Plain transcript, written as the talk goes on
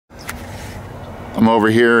I'm over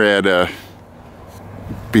here at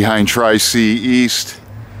behind Tri-C East,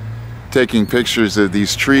 taking pictures of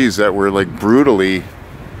these trees that were like brutally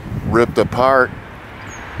ripped apart.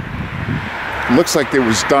 Looks like it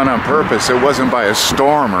was done on purpose. It wasn't by a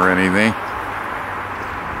storm or anything.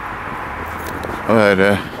 But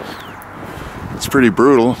it's pretty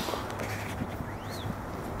brutal.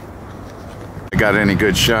 I got any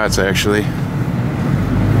good shots actually.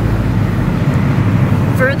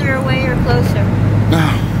 Further away or closer? No.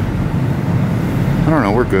 I don't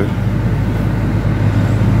know, we're good.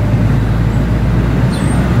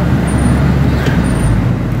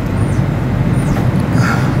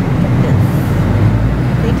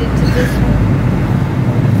 They did to this one.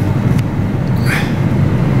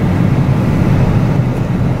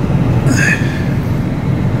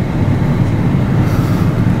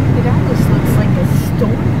 It almost looks like a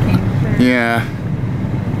storm came through. Yeah.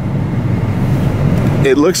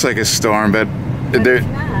 It looks like a storm, but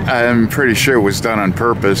I'm pretty sure it was done on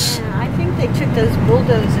purpose. Yeah, I think they took those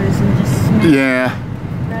bulldozers and just smashed. Yeah.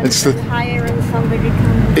 Rather than hiring somebody to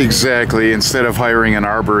come. Exactly. Instead of hiring an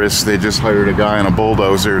arborist, they just hired a guy on a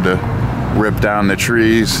bulldozer to rip down the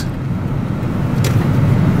trees.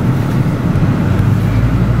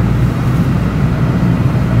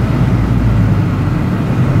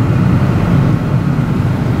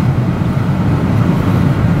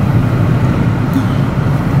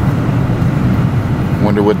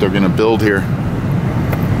 Wonder what they're gonna build here.